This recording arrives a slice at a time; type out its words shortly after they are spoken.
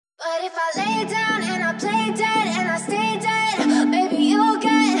But if I lay down and I play dead and I stay dead, maybe you'll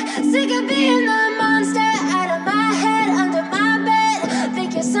get sick of being the monster out of my head, under my bed.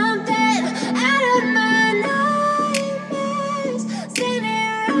 Think you're something out of my nightmares,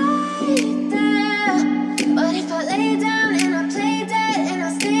 standing right there. But if I lay down and I play dead and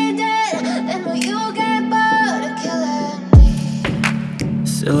I stay dead, then will you get bored of killing me?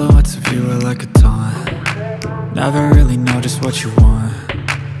 Silhouettes of you are like a taunt. Never really know just what you want.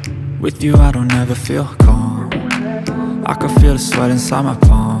 With you I don't ever feel calm. I can feel the sweat inside my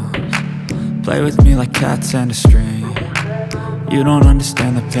palms. Play with me like cats and a string. You don't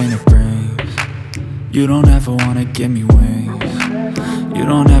understand the pain it brings. You don't ever wanna give me wings. You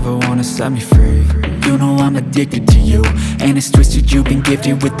don't ever wanna set me free. You know I'm addicted to you, and it's twisted, you've been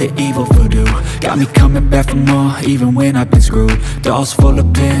gifted with the evil voodoo. Got me coming back for more, even when I've been screwed. Dolls full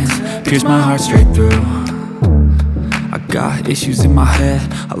of pins, pierce my heart straight through. I got issues in my head,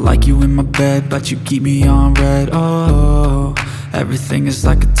 I like you in my bed, but you keep me on red. Oh, everything is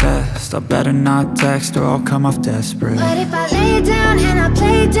like a test. I better not text or I'll come off desperate. But if I lay down and I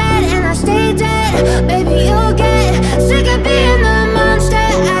play dead and I stay dead, maybe you'll get sick of being the monster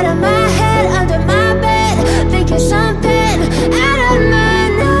out of my head, under my bed. Think you're something out of my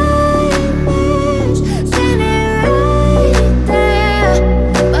nightmares, standing right there.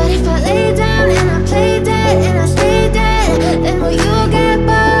 But if I lay down and I play dead and I stay dead, then will you get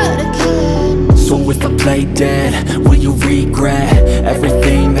bored of killing me? So if I play dead, will you regret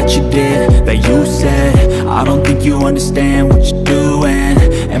everything that you did, that you said? I don't think you understand what you're doing,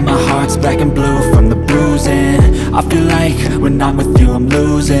 and my heart's black and blue from the bruising. I feel like when I'm with you I'm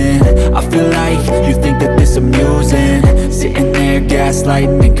losing. I feel like you think that this amusing, sitting there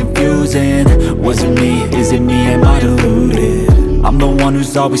gaslighting and confusing. Was it me? Is it me? Am I deluded? I'm the one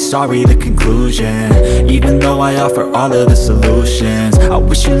who's always sorry, the conclusion, even though I offer all of the solutions. I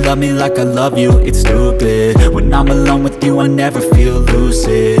wish you loved me like I love you, it's stupid. When I'm alone with you I never feel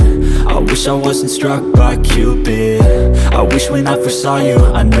lucid. I wish I wasn't struck by Cupid. I wish when I first saw you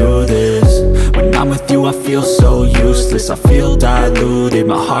I knew this. When I'm with you I feel so useless, I feel diluted,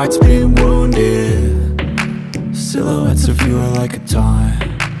 my heart's been wounded. Silhouettes of you are like a taunt.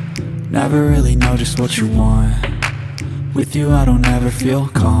 Never really know just what you want. With you I don't ever feel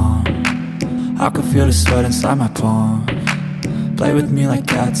calm. I can feel the sweat inside my palms. Play with me like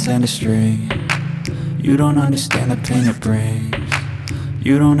cats and a string. You don't understand the pain it brings.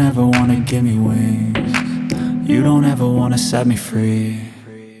 You don't ever wanna give me wings. You don't ever wanna set me free.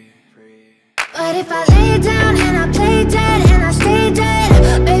 But if I lay down and I play dead and I stay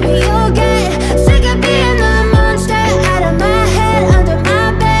dead, maybe you'll get sick of being the monster out of my head, under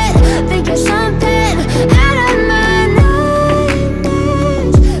my bed. Think you're something out of my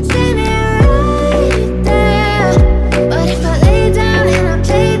nightmares, standing right there. But if I lay down and I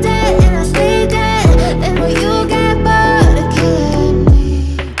play dead and I stay dead, then will you get bored of killing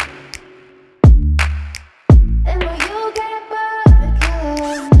me? Then will you get bored of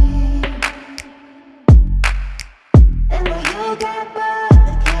killing me? Then will you get bored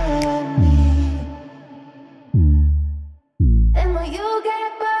of killing me? Then will you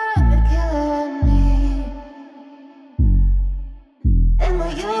get bored of killing me? Then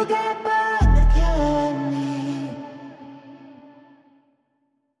will you get bored of killing me?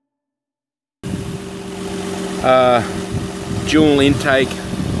 Dual intake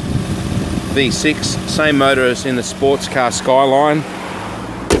V6, same motor as in the sports car Skyline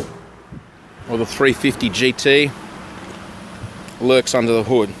or the 350 GT. Lurks under the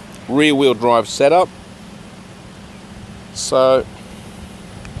hood. Rear wheel drive setup. So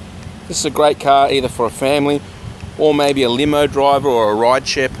this is a great car either for a family or maybe a limo driver or a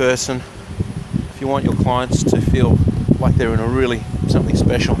rideshare person, if you want your clients to feel like they're in a really something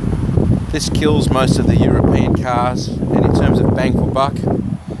special. This kills most of the European cars, and in terms of bang for buck,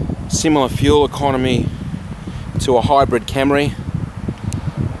 similar fuel economy to a hybrid Camry,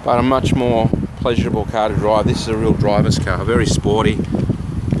 but a much more pleasurable car to drive. This is a real driver's car, very sporty,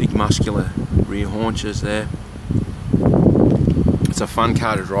 big muscular rear haunches there. It's a fun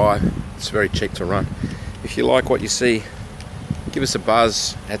car to drive, it's very cheap to run. If you like what you see, give us a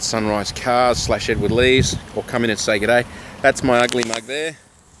buzz at SunRIseCars /Edward Lees, or come in and say g'day. That's my ugly mug there.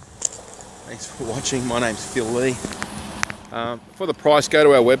 Thanks for watching. My name's Phil Lee. For the price, go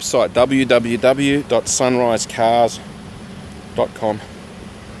to our website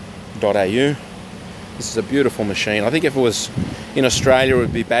www.sunrisecars.com.au. This is a beautiful machine. I think if it was in Australia it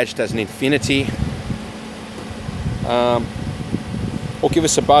would be badged as an Infinity. Or give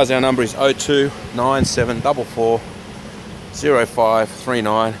us a buzz. Our number is 02 9744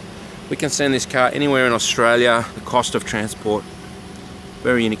 0539. We can send this car anywhere in Australia. The cost of transport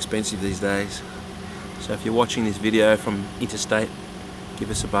very inexpensive these days. So if you're watching this video from interstate, give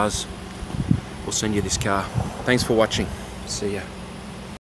us a buzz. We'll send you this car. Thanks for watching. See ya.